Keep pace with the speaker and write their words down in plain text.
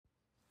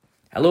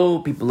Hello,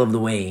 people of the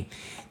way.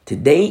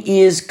 Today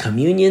is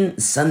Communion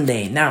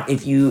Sunday. Now,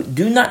 if you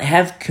do not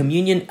have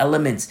communion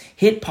elements,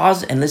 hit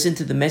pause and listen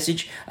to the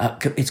message.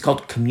 It's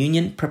called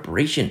Communion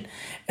Preparation.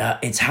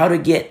 It's how to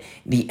get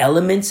the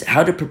elements,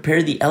 how to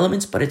prepare the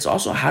elements, but it's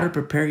also how to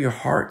prepare your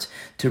heart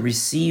to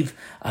receive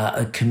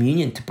a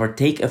communion, to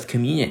partake of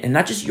communion. And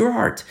not just your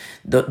heart,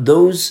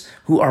 those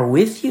who are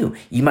with you.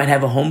 You might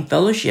have a home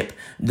fellowship,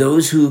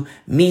 those who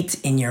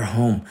meet in your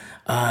home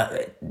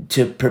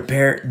to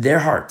prepare their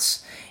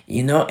hearts.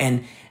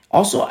 And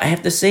also I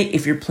have to say,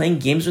 if you're playing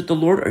games with the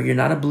Lord or you're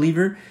not a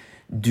believer,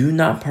 do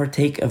not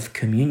partake of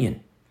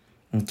communion.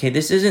 Okay,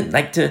 this isn't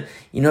like to,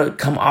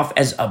 come off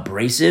as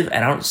abrasive,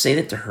 and I don't say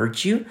that to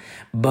hurt you,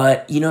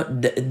 but,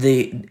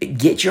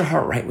 get your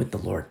heart right with the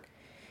Lord.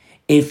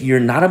 If you're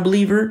not a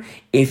believer,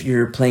 if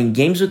you're playing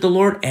games with the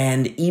Lord,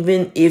 and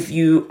even if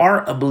you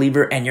are a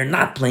believer and you're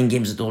not playing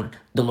games with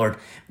the Lord,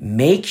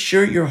 make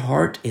sure your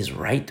heart is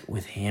right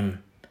with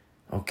Him.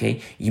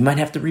 Okay, you might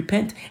have to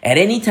repent. At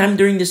any time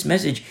during this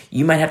message,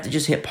 you might have to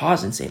just hit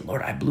pause and say,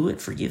 Lord, I blew it.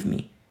 Forgive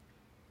me.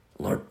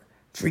 Lord,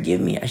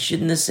 forgive me. I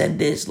shouldn't have said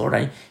this. Lord,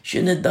 I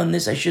shouldn't have done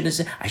this. I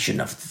shouldn't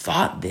have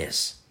thought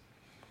this.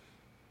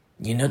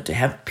 To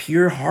have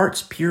pure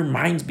hearts, pure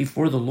minds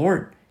before the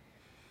Lord.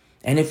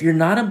 And if you're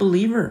not a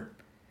believer,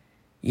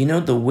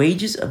 the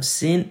wages of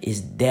sin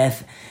is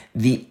death.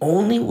 The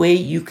only way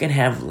you can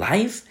have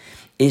life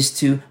is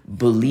to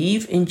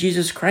believe in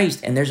Jesus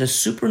Christ. And there's a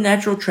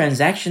supernatural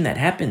transaction that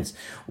happens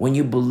when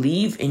you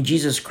believe in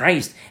Jesus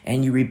Christ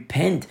and you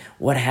repent.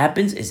 What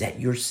happens is that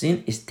your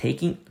sin is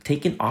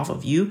taken off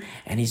of you,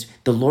 and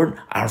the Lord,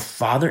 our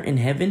Father in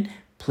heaven,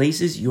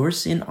 places your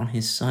sin on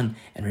His Son.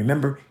 And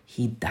remember,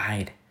 He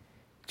died.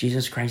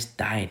 Jesus Christ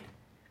died.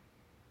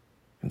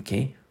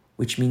 Okay?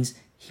 Which means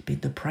He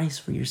paid the price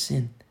for your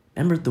sin.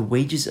 Remember, the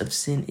wages of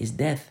sin is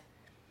death.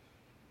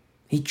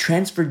 He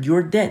transferred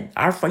your debt.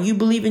 You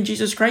believe in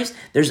Jesus Christ,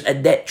 there's a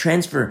debt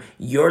transfer.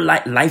 Your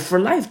life for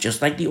life,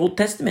 just like the Old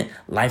Testament.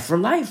 Life for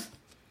life.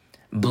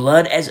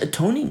 Blood as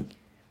atoning.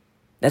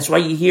 That's why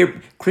you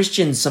hear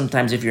Christians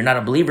sometimes, if you're not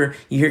a believer,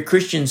 you hear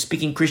Christians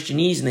speaking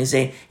Christianese and they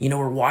say,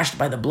 we're washed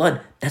by the blood.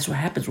 That's what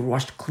happens. We're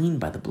washed clean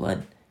by the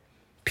blood.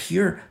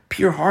 Pure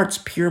hearts,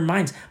 pure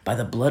minds by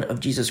the blood of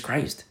Jesus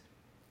Christ.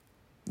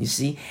 You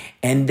see?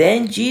 And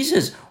then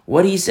Jesus,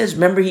 what He says,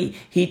 remember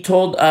he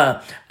told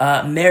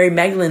Mary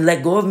Magdalene,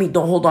 let go of me,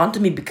 don't hold on to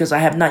me, because I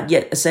have not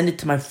yet ascended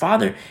to my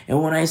Father.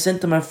 And when I ascend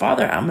to my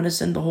Father, I'm going to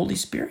send the Holy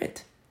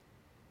Spirit.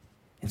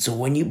 And so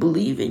when you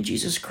believe in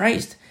Jesus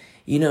Christ,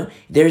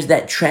 there's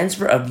that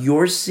transfer of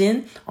your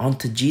sin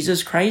onto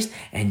Jesus Christ,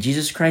 and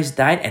Jesus Christ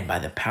died, and by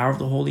the power of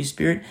the Holy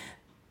Spirit,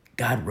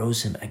 God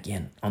rose Him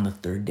again on the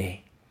third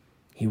day.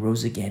 He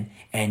rose again.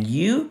 And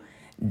you,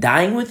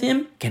 dying with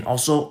Him, can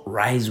also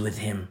rise with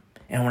Him.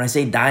 And when I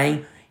say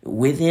dying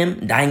with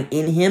Him, dying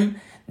in Him,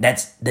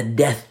 that's the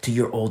death to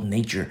your old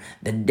nature,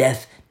 the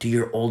death to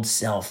your old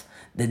self,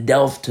 the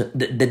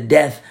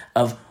death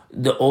of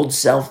the old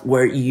self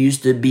where you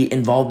used to be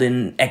involved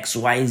in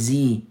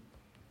XYZ.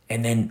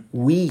 And then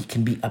we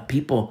can be a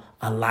people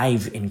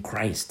alive in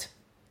Christ.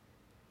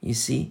 You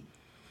see?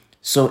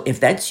 So if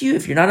that's you,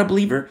 if you're not a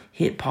believer,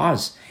 hit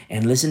pause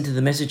and listen to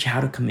the message,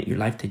 how to commit your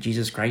life to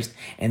Jesus Christ.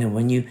 And then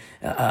when you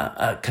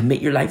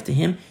commit your life to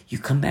Him, you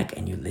come back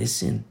and you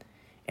listen.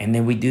 And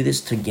then we do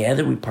this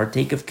together. We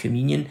partake of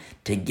communion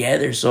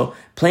together. So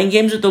playing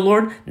games with the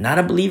Lord, not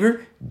a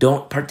believer,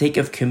 don't partake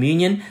of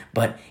communion.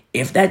 But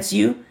if that's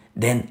you,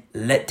 then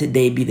let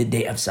today be the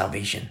day of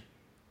salvation.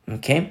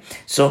 Okay?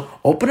 So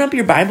open up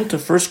your Bible to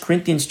 1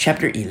 Corinthians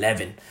chapter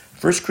 11.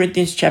 1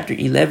 Corinthians chapter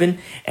 11,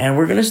 and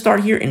we're going to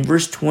start here in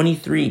verse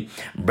 23.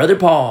 Brother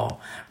Paul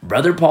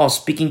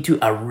speaking to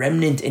a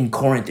remnant in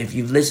Corinth. If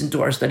you've listened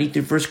to our study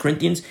through 1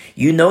 Corinthians,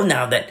 you know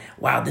now that,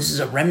 wow, this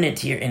is a remnant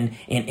here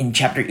in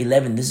chapter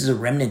 11. This is a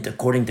remnant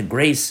according to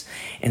grace.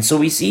 And so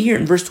we see here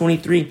in verse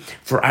 23,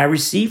 for I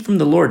received from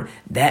the Lord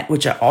that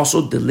which I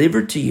also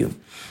delivered to you,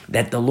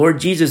 that the Lord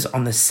Jesus,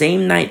 on the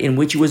same night in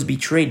which He was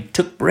betrayed,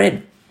 took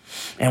bread.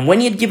 And when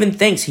He had given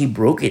thanks, He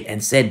broke it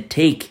and said,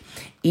 take,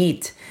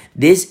 eat.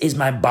 This is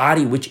my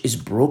body, which is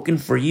broken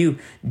for you.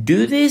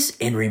 Do this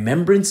in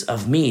remembrance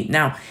of me.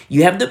 Now,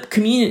 you have the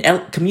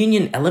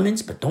communion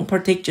elements, but don't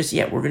partake just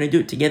yet. We're going to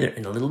do it together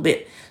in a little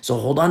bit. So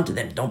hold on to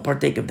them. Don't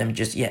partake of them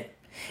just yet.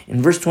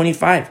 In verse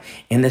 25,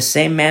 in the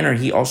same manner,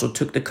 He also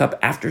took the cup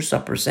after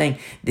supper, saying,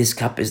 this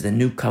cup is the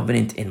new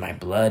covenant in my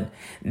blood.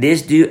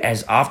 This do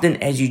as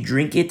often as you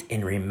drink it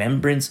in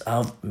remembrance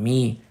of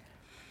me.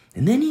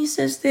 And then He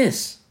says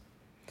this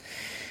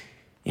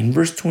in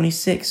verse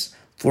 26,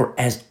 for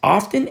as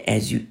often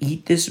as you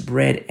eat this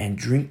bread and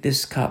drink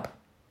this cup,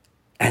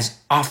 as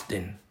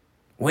often,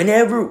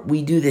 whenever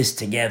we do this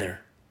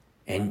together,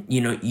 and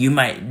you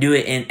might do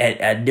it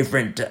at a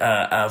different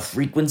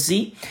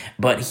frequency,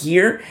 but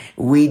here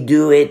we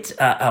do it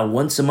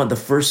once a month, the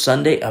first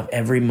Sunday of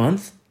every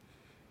month.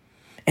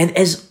 And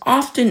as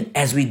often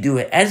as we do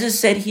it, as is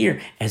said here,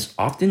 as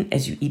often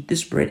as you eat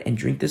this bread and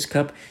drink this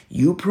cup,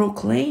 we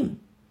proclaim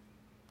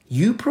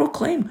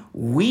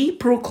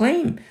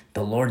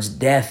the Lord's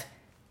death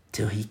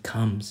till he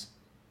comes.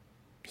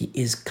 He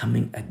is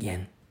coming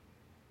again.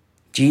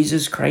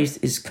 Jesus Christ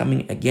is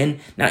coming again.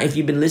 Now, if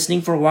you've been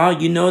listening for a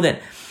while, you know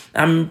that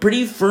I'm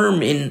pretty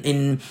firm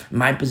in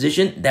my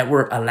position that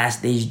we're a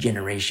last days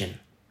generation.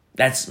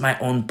 That's my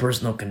own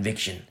personal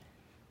conviction,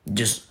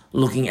 just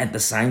looking at the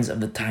signs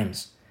of the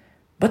times.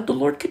 But the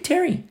Lord could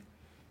tarry.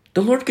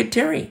 The Lord could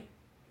tarry.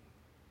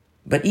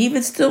 But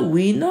even still,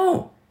 we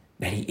know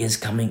that he is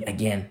coming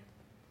again.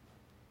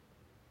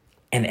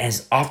 And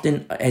as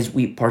often as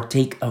we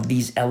partake of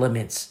these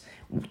elements,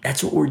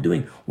 that's what we're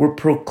doing. We're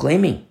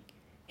proclaiming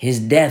his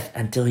death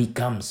until he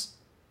comes.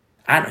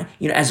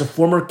 As a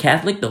former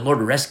Catholic, the Lord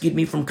rescued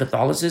me from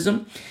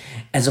Catholicism.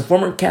 As a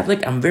former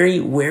Catholic, I'm very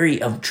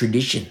wary of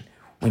tradition.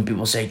 When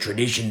people say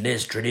tradition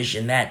this,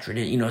 tradition that,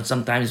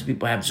 sometimes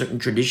people have certain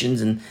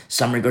traditions and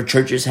some regard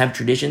churches have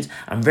traditions.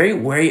 I'm very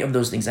wary of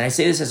those things. And I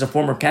say this as a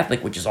former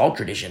Catholic, which is all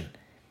tradition,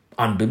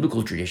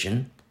 unbiblical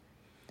tradition.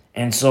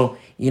 And so,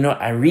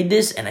 I read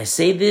this and I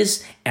say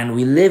this and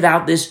we live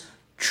out this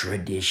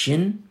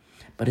tradition,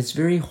 but it's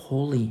very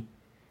holy,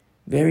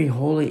 very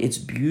holy. It's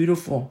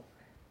beautiful.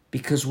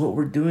 Because what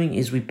we're doing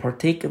is we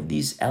partake of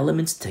these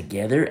elements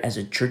together as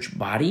a church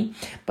body,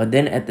 but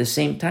then at the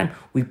same time,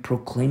 we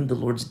proclaim the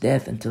Lord's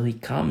death until he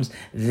comes.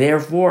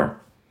 Therefore,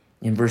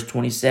 in verse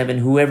 27,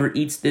 whoever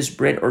eats this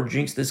bread or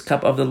drinks this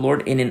cup of the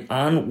Lord in an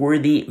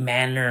unworthy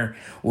manner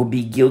will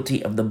be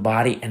guilty of the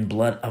body and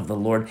blood of the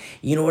Lord.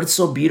 You know what's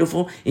so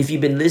beautiful? If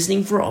you've been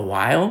listening for a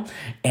while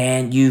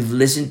and you've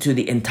listened to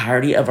the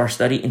entirety of our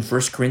study in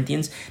 1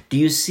 Corinthians, do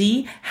you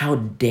see how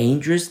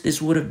dangerous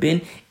this would have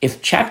been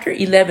if chapter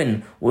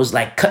 11 was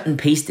like cut and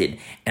pasted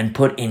and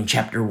put in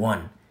chapter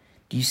 1?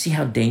 Do you see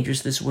how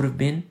dangerous this would have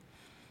been?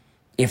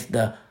 If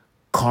the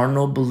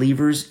carnal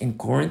believers in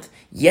Corinth,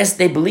 yes,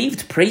 they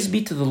believed, praise be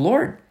to the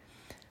Lord,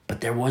 but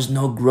there was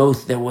no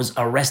growth, there was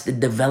arrested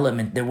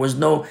development, there was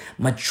no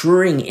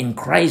maturing in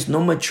Christ,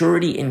 no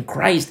maturity in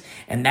Christ.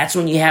 And that's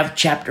when you have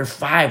chapter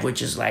 5,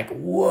 which is like,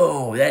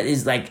 whoa, that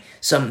is like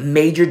some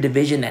major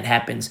division that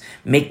happens.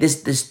 Make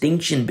this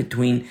distinction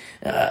between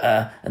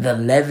the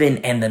leaven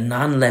and the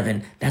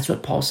non-leaven. That's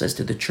what Paul says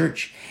to the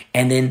church.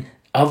 And then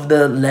of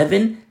the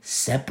leaven,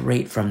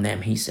 separate from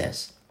them, he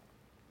says.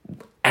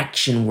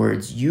 Action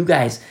words. You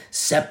guys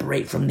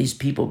separate from these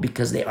people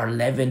because they are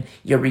leaven.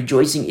 Your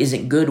rejoicing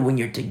isn't good when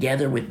you're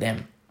together with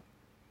them.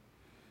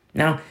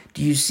 Now,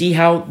 do you see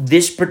how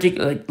this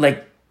particular,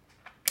 like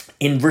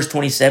in verse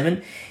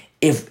 27,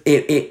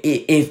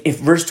 if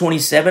verse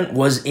 27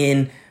 was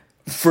in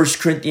 1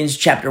 Corinthians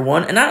chapter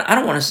 1, and I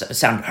don't want to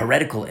sound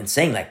heretical in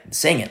saying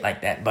it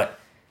like that, but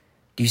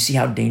do you see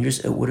how dangerous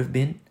it would have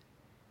been?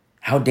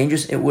 How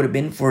dangerous it would have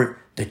been for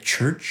the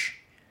church,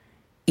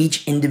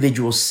 each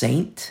individual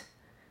saint,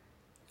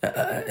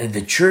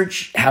 the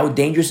church, how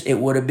dangerous it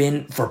would have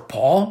been for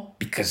Paul,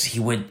 because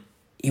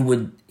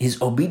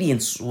his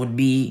obedience would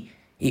be,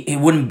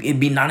 it'd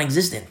be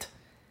non-existent.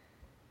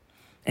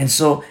 And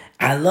so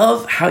I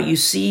love how you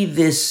see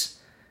this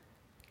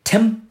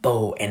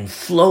tempo and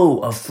flow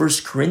of 1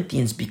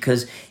 Corinthians,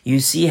 because you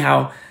see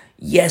how,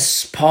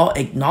 yes, Paul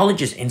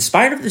acknowledges,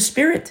 inspired of the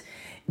Spirit,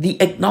 the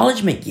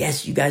acknowledgement,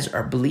 yes, you guys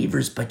are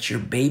believers, but you're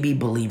baby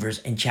believers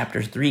in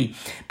chapter 3.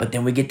 But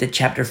then we get to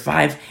chapter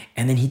 5,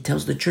 and then he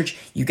tells the church,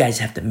 you guys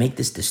have to make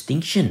this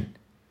distinction.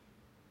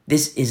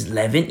 This is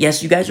leaven.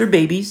 Yes, you guys are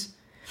babies,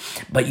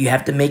 but you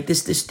have to make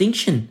this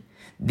distinction.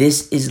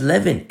 This is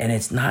leaven, and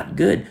it's not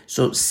good.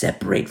 So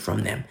separate from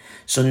them.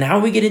 So now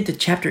we get into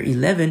chapter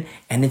 11,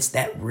 and it's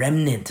that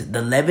remnant.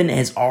 The leaven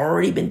has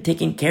already been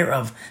taken care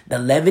of. The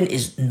leaven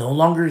is no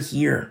longer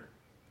here.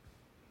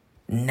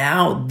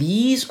 Now,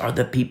 these are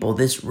the people,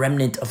 this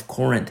remnant of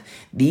Corinth,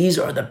 these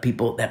are the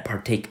people that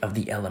partake of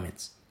the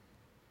elements,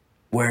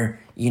 where,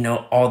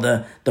 all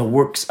the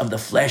works of the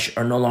flesh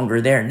are no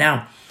longer there.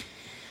 Now,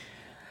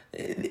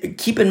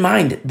 keep in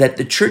mind that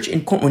the church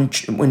in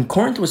when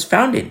Corinth was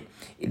founded,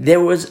 there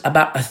was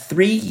about a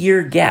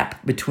 3-year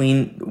gap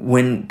between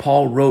when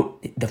Paul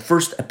wrote the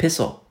first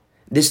epistle.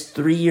 This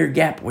 3-year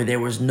gap where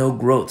there was no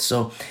growth.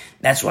 So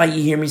that's why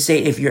you hear me say,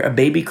 if you're a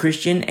baby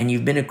Christian and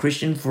you've been a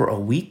Christian for a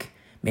week,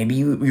 maybe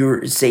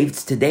you're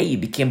saved today, you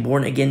became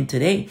born again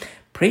today,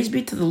 praise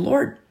be to the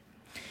Lord.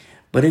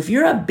 But if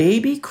you're a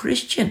baby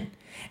Christian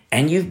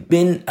and you've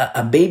been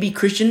a baby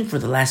Christian for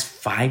the last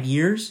 5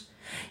 years,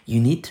 you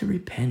need to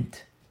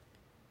repent.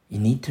 You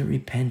need to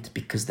repent,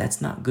 because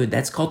that's not good.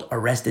 That's called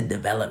arrested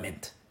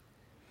development.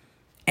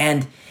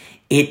 And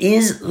it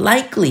is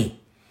likely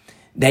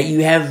that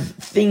you have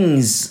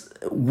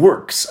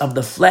works of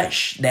the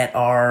flesh that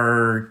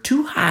are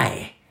too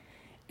high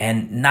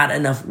and not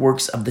enough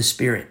works of the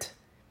Spirit.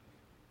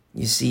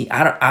 You see,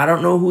 I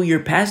don't know who your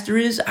pastor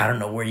is. I don't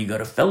know where you go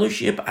to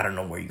fellowship. I don't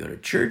know where you go to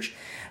church.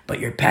 But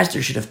your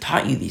pastor should have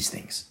taught you these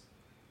things.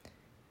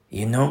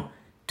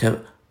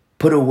 To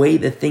put away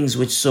the things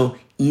which so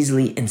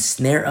easily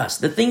ensnare us.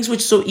 The things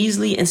which so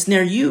easily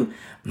ensnare you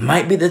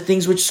might be the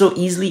things which so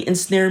easily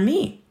ensnare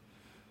me.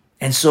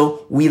 And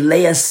so we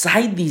lay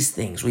aside these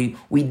things. We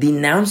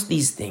denounce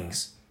these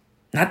things.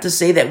 Not to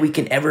say that we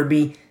can ever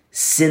be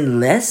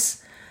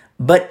sinless,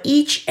 But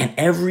each and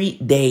every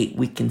day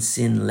we can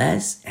sin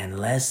less and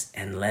less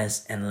and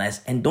less and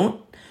less. And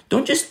don't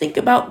just think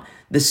about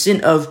the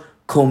sin of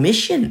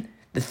commission,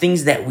 the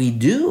things that we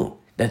do,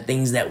 the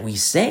things that we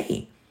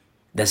say,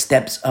 the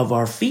steps of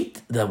our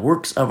feet, the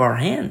works of our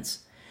hands.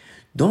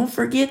 Don't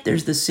forget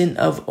there's the sin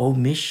of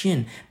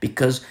omission,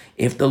 because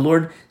if the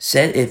Lord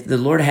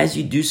has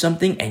you do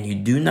something and you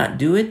do not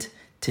do it,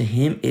 to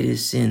him it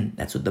is sin.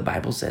 That's what the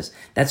Bible says.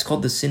 That's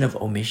called the sin of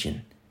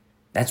omission.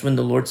 That's when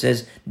the Lord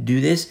says, do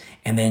this,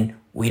 and then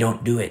we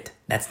don't do it.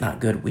 That's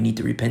not good. We need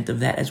to repent of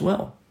that as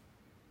well.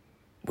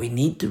 We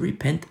need to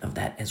repent of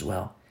that as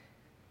well.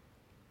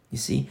 You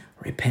see,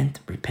 repent,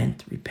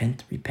 repent,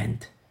 repent,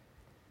 repent.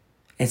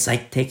 It's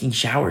like taking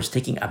showers,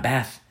 taking a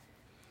bath.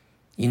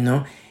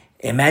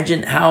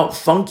 Imagine how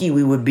funky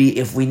we would be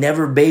if we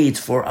never bathed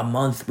for a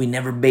month, we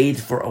never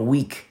bathed for a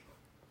week.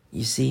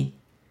 You see?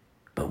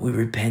 But we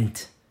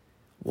repent,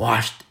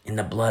 washed in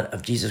the blood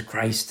of Jesus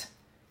Christ.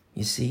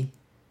 You see?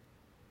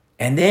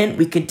 And then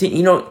we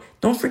continue.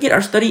 Don't forget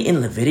our study in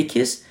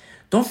Leviticus.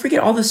 Don't forget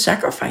all the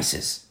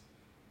sacrifices.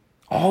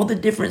 All the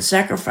different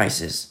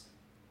sacrifices.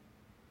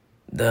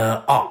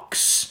 The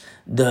ox,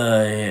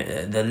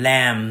 the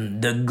lamb,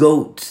 the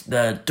goat,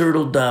 the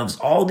turtle doves,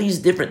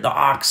 the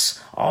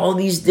ox, all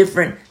these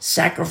different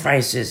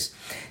sacrifices,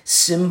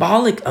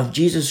 symbolic of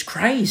Jesus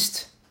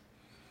Christ.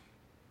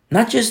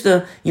 Not just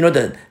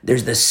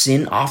there's the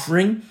sin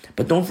offering,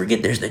 but don't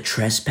forget there's the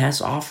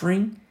trespass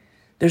offering.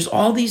 There's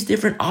all these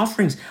different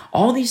offerings.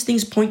 All these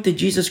things point to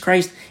Jesus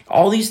Christ.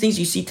 All these things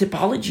you see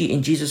typology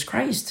in Jesus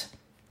Christ.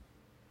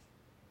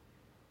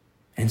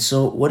 And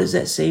so what does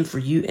that say for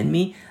you and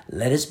me?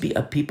 Let us be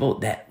a people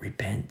that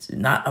repent,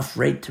 not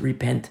afraid to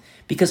repent,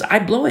 because I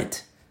blow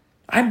it.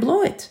 I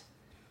blow it.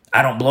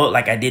 I don't blow it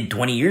like I did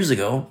 20 years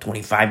ago,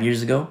 25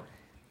 years ago.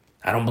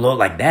 I don't blow it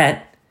like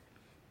that.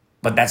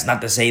 But that's not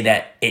to say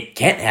that it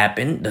can't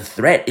happen. The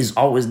threat is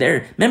always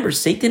there. Remember,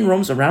 Satan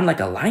roams around like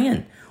a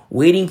lion,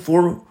 waiting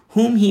for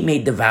whom he may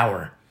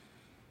devour.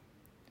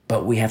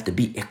 But we have to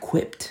be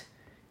equipped.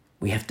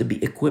 We have to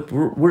be equipped.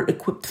 We're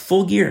equipped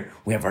full gear.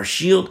 We have our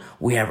shield.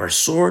 We have our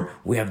sword.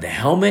 We have the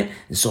helmet.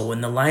 And so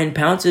when the lion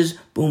pounces,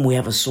 boom, we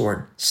have a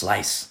sword.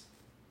 Slice.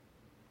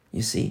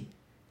 You see?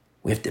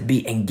 We have to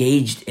be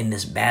engaged in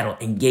this battle,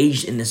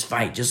 engaged in this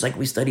fight, just like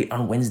we studied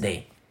on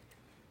Wednesday.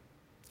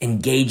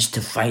 Engaged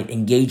to fight,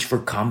 engaged for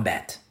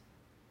combat.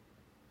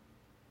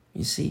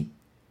 You see?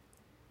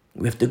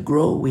 We have to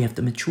grow, we have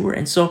to mature.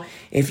 And so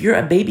if you're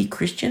a baby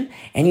Christian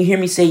and you hear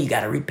me say you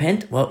got to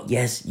repent, well,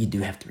 yes, you do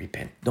have to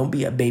repent. Don't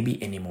be a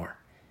baby anymore.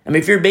 I mean,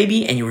 if you're a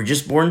baby and you were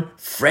just born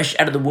fresh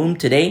out of the womb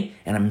today,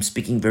 and I'm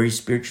speaking very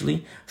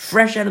spiritually,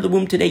 fresh out of the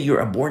womb today, you're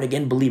a born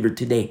again believer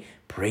today.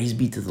 Praise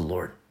be to the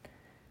Lord.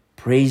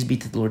 Praise be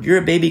to the Lord. You're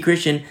a baby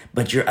Christian,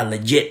 but you're a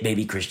legit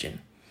baby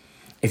Christian.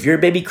 If you're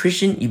a baby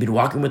Christian, you've been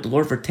walking with the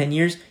Lord for 10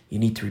 years, you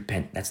need to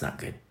repent. That's not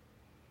good.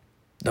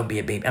 Don't be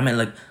a baby. I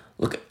mean,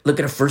 look at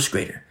a first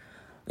grader.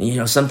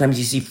 Sometimes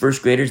you see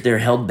first graders, they're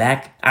held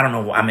back. I don't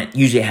know. I mean,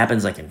 usually it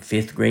happens like in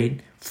 5th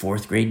grade,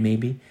 4th grade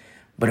maybe.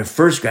 But at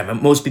first grade,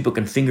 most people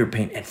can finger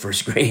paint at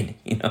first grade,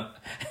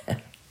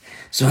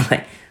 So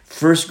like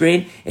first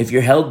grade, if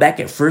you're held back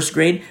at first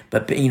grade,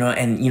 but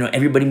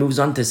everybody moves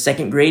on to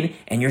 2nd grade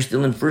and you're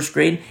still in 1st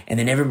grade, and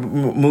then everybody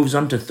moves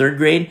on to 3rd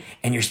grade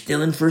and you're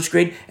still in 1st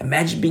grade.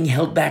 Imagine being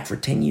held back for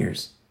 10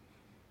 years.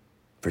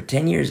 For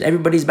 10 years,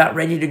 everybody's about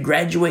ready to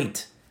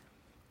graduate.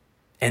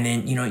 And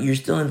then, you're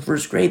still in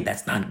 1st grade.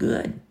 That's not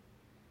good.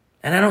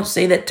 And I don't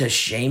say that to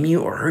shame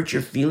you or hurt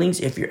your feelings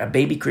if you're a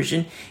baby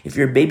Christian. If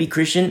you're a baby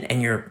Christian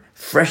and you're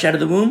fresh out of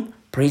the womb,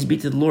 praise be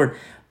to the Lord.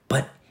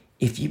 But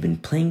if you've been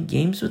playing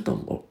games with the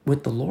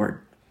Lord,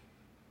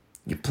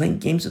 you're playing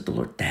games with the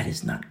Lord, that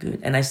is not good.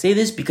 And I say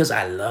this because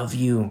I love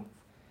you.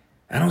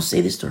 I don't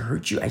say this to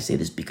hurt you. I say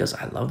this because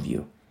I love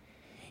you.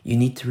 You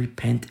need to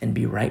repent and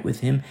be right with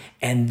him.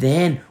 And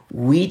then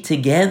we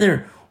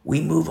together, we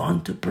move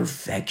on to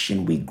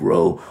perfection. We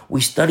grow.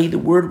 We study the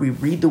word. We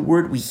read the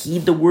word. We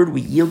heed the word.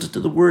 We yield to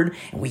the word.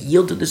 And we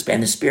yield to the Spirit.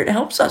 And the Spirit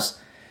helps us.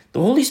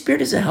 The Holy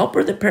Spirit is a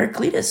helper, the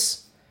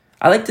Paracletus.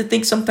 I like to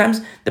think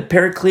sometimes the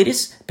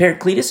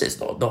Paracletus is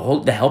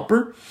the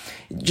helper.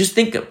 Just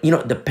think of,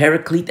 the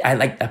Paraclete. I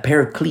like a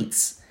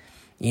Paracletes.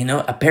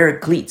 A pair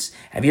of cleats.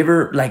 Have you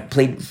ever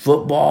played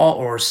football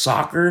or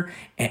soccer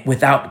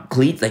without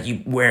cleats? Like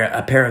you wear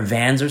a pair of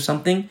Vans or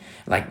something,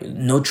 like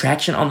no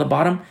traction on the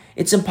bottom.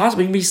 It's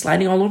impossible. You're going to be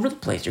sliding all over the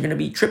place. You're going to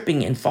be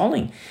tripping and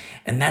falling.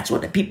 And that's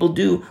what people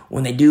do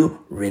when they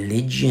do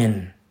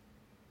religion.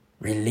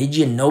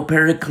 Religion, no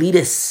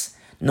Paracletus,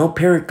 no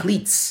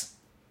Paracletes.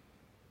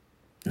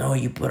 No,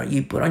 you put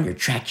on your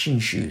traction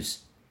shoes.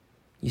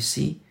 You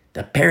see,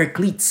 the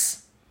Paracletes.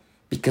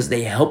 Because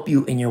they help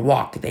you in your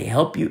walk. They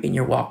help you in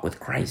your walk with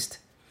Christ.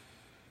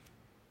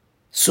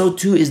 So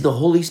too is the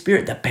Holy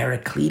Spirit, the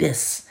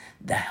Paracletus,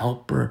 the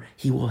helper.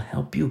 He will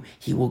help you.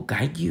 He will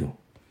guide you.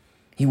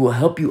 He will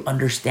help you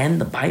understand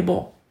the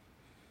Bible.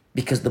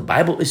 Because the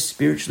Bible is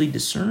spiritually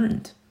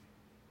discerned.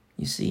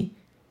 You see?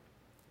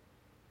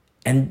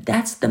 And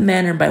that's the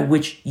manner by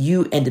which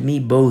you and me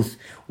both,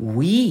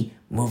 we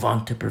move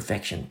on to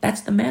perfection.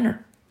 That's the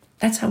manner.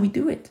 That's how we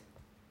do it.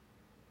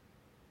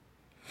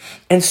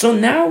 And so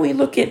now we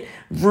look at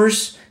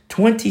verse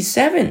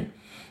 27.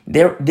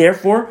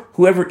 Therefore,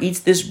 whoever eats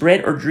this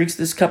bread or drinks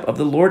this cup of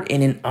the Lord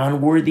in an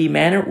unworthy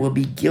manner will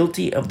be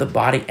guilty of the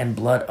body and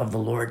blood of the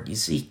Lord. You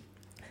see,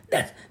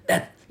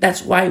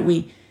 that's why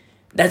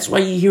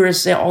you hear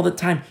us say all the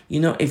time,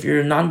 if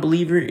you're a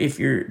non-believer, if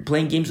you're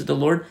playing games with the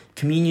Lord,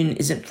 communion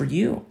isn't for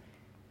you.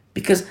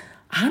 Because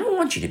I don't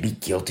want you to be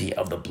guilty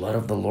of the blood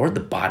of the Lord,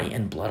 the body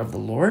and blood of the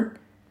Lord.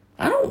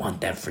 I don't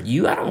want that for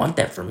you. I don't want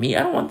that for me.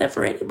 I don't want that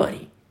for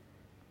anybody.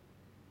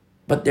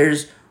 But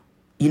there's,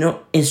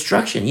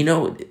 instruction.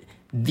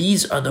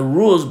 These are the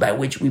rules by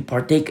which we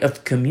partake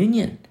of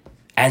communion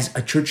as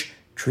a church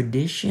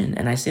tradition.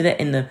 And I say that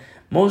in the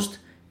most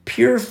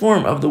pure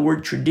form of the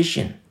word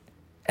tradition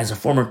as a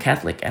former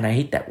Catholic. And I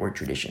hate that word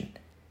tradition.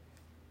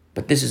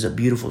 But this is a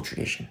beautiful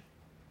tradition.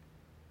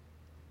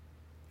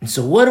 And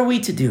so what are we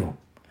to do?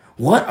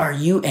 What are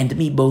you and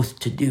me both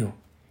to do?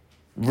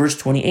 Verse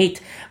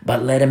 28,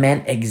 but let a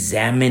man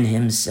examine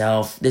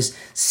himself. This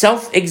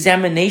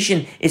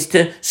self-examination is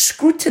to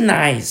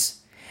scrutinize.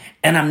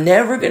 And I'm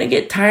never going to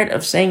get tired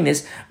of saying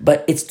this,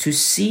 but it's to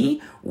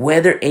see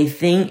whether a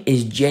thing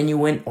is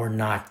genuine or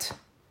not.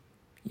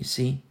 You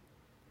see,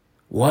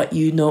 what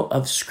you know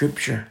of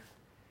Scripture,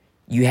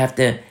 you have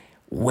to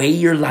weigh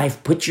your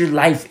life, put your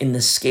life in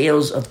the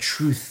scales of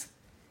truth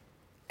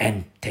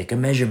and take a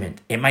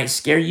measurement. It might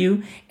scare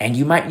you and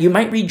you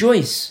might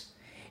rejoice.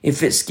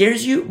 If it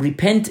scares you,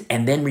 repent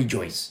and then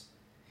rejoice.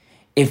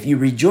 If you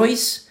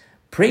rejoice,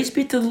 praise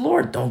be to the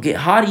Lord. Don't get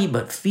haughty,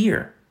 but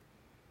fear.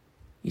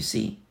 You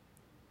see,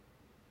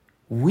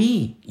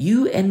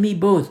 you and me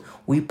both,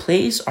 we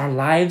place our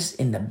lives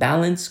in the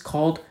balance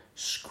called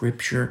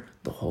Scripture,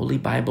 the Holy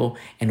Bible,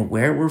 and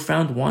where we're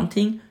found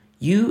wanting,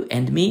 you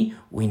and me,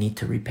 we need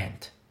to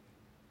repent.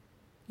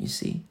 You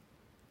see,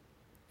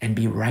 and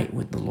be right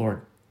with the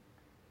Lord.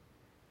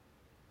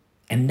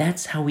 And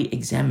that's how we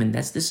examine.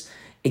 That's this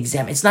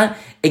it's not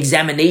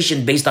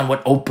examination based on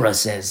what Oprah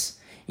says.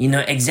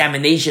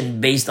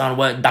 Examination based on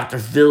what Dr.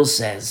 Phil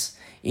says.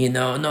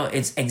 No,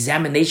 it's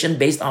examination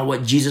based on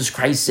what Jesus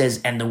Christ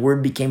says and the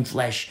Word became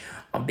flesh.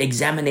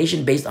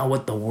 Examination based on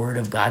what the Word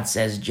of God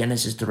says,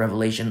 Genesis to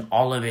Revelation,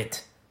 all of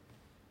it.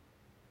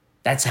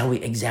 That's how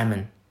we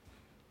examine.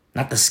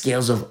 Not the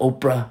scales of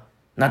Oprah,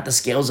 not the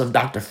scales of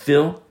Dr.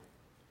 Phil.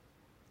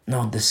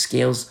 No, the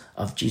scales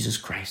of Jesus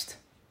Christ.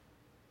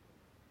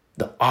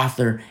 The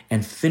author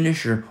and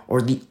finisher,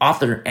 or the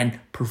author and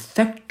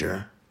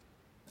perfecter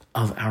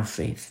of our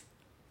faith.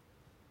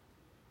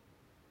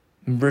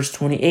 In verse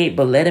 28,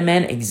 but let a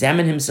man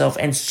examine himself,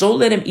 and so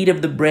let him eat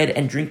of the bread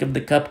and drink of the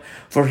cup.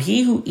 For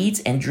he who eats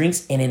and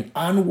drinks in an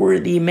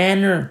unworthy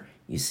manner,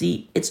 you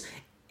see, it's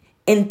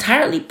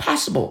entirely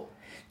possible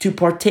to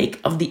partake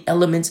of the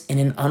elements in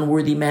an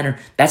unworthy manner.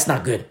 That's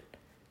not good.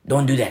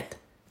 Don't do that.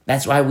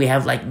 That's why we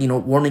have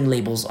warning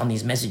labels on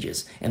these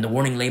messages. And the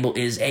warning label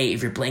is, hey,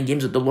 if you're playing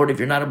games with the Lord, if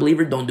you're not a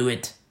believer, don't do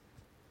it.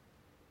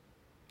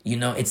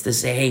 It's to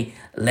say, hey,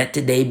 let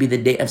today be the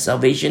day of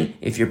salvation.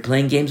 If you're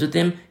playing games with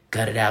him,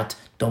 cut it out.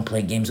 Don't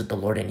play games with the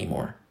Lord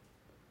anymore.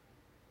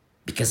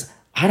 Because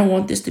I don't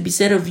want this to be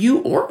said of you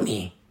or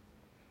me.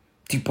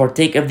 To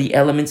partake of the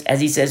elements,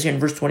 as he says here in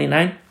verse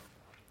 29,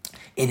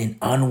 in an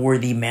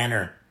unworthy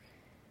manner.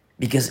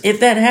 Because if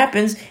that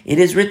happens, it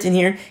is written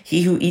here,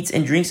 he who eats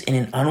and drinks in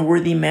an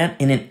unworthy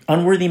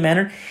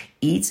manner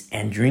eats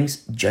and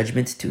drinks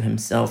judgment to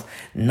himself,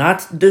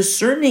 not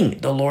discerning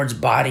the Lord's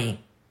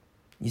body.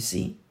 You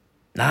see,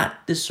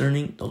 not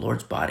discerning the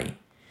Lord's body.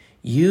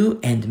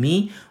 You and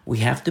me, we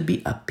have to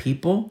be a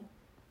people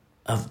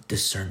of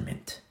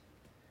discernment.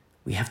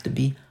 We have to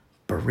be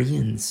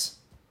Bereans.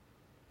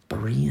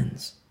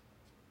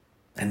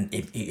 And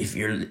if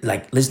you're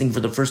listening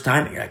for the first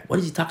time, you're like, what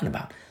is he talking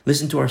about?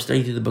 Listen to our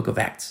study through the book of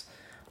Acts.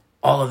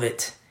 All of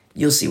it.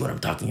 You'll see what I'm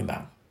talking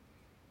about.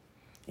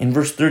 In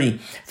verse 30,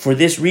 for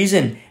this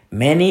reason,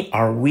 many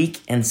are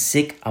weak and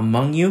sick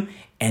among you,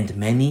 and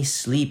many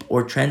sleep,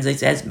 or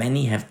translates as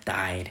many have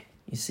died.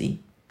 You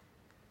see?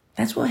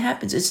 That's what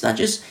happens. It's not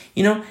just,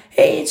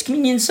 hey, it's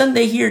Communion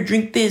Sunday here,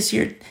 drink this,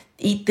 here,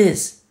 eat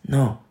this.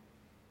 No,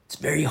 it's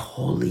very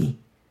holy.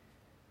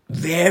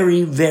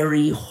 Very,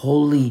 very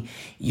holy.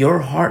 Your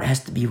heart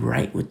has to be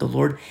right with the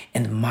Lord,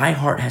 and my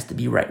heart has to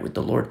be right with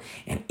the Lord.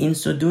 And in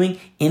so doing,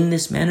 in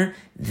this manner,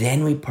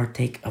 then we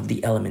partake of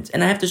the elements.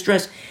 And I have to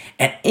stress,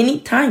 at any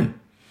time,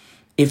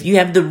 if you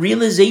have the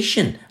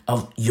realization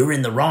of you're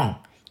in the wrong,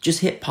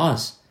 just hit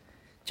pause.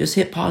 Just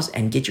hit pause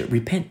and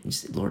repent. And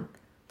say, Lord,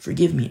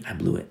 forgive me, I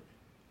blew it.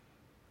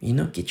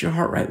 Get your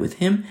heart right with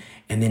him,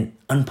 and then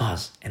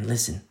unpause and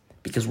listen.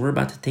 Because we're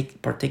about to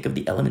partake of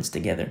the elements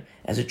together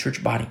as a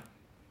church body.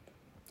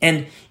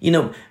 And,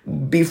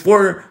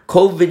 before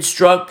COVID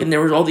struck and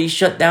there was all these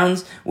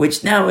shutdowns,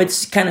 which now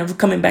it's kind of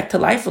coming back to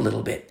life a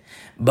little bit.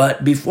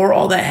 But before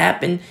all that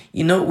happened,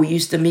 we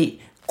used to meet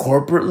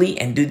corporately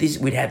and do this.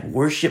 We'd have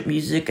worship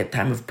music, a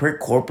time of prayer,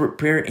 corporate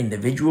prayer,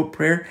 individual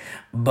prayer.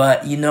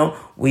 But,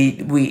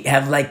 we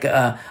have like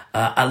a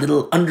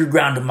little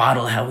underground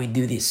model how we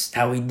do this,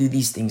 how we do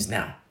these things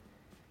now.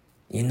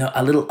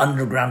 A little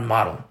underground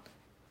model.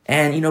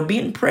 And, be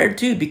in prayer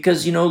too,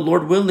 because,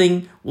 Lord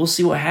willing, we'll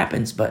see what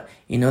happens. But,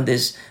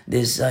 this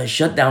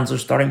shutdowns are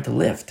starting to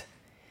lift.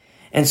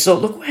 And so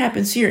look what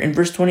happens here in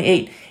verse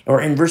 28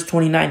 or in verse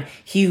 29.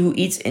 He who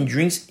eats and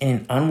drinks in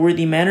an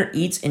unworthy manner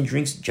eats and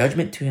drinks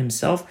judgment to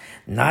himself,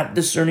 not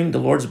discerning the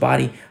Lord's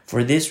body.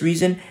 For this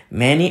reason,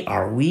 many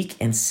are weak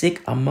and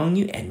sick among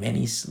you, and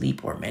many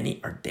sleep, or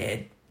many are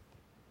dead.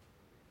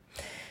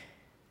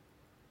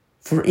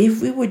 For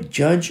if we would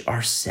judge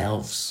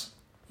ourselves,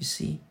 you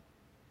see,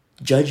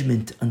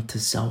 judgment unto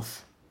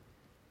self.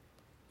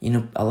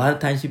 A lot of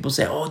times people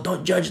say, oh,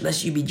 don't judge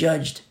lest you be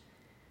judged.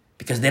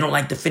 Because they don't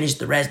like to finish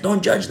the rest.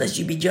 Don't judge lest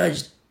you be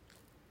judged.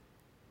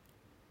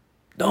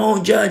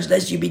 Don't judge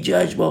lest you be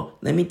judged. Well,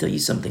 let me tell you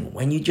something.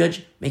 When you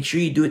judge, make sure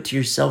you do it to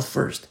yourself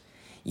first.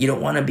 You don't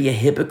want to be a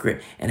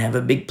hypocrite and have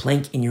a big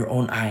plank in your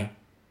own eye.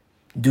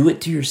 Do it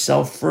to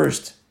yourself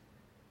first.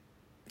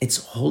 It's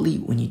holy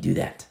when you do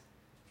that.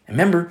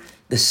 Remember,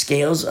 the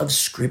scales of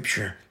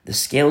Scripture, the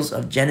scales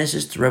of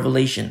Genesis to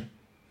Revelation,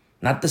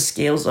 not the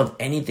scales of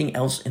anything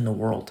else in the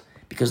world.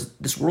 Because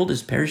this world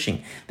is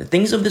perishing. The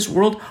things of this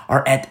world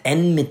are at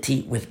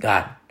enmity with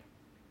God.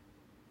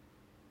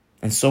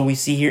 And so we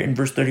see here in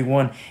verse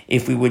 31,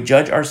 if we would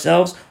judge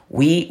ourselves,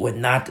 we would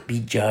not be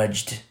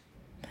judged.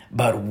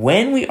 But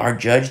when we are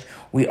judged,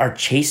 we are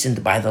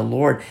chastened by the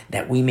Lord,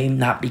 that we may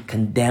not be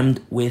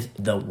condemned with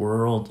the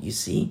world, you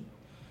see.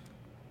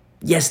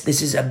 Yes,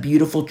 this is a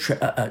beautiful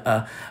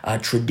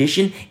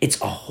tradition.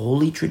 It's a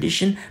holy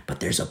tradition, but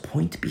there's a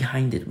point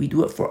behind it. We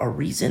do it for a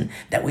reason,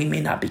 that we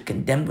may not be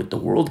condemned with the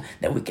world,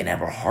 that we can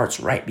have our hearts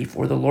right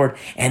before the Lord.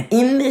 And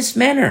in this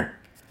manner,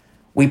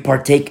 we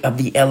partake of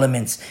the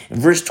elements.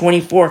 In verse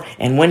 24,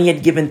 and when he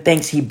had given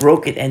thanks, he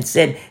broke it and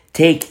said,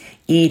 take,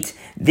 eat.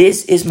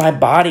 This is my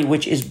body,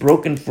 which is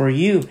broken for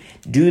you.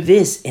 Do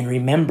this in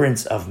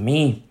remembrance of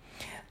me.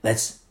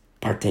 Let's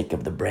partake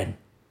of the bread.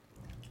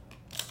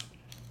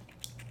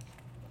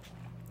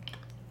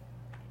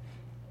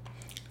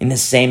 In the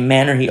same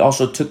manner, he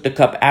also took the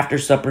cup after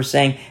supper,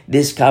 saying,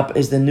 this cup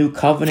is the new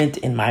covenant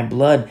in my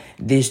blood.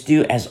 This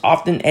do as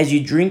often as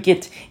you drink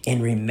it in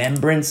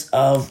remembrance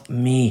of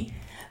me.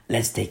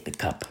 Let's take the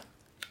cup.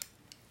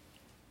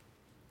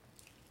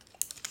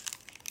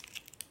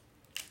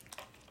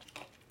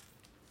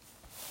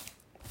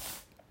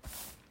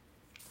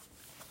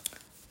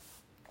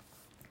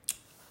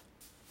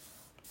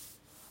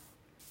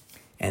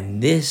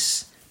 And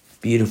this,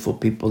 beautiful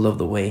people of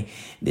the way,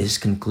 this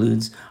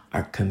concludes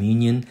our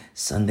Communion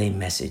Sunday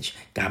message.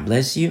 God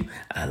bless you.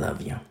 I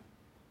love you.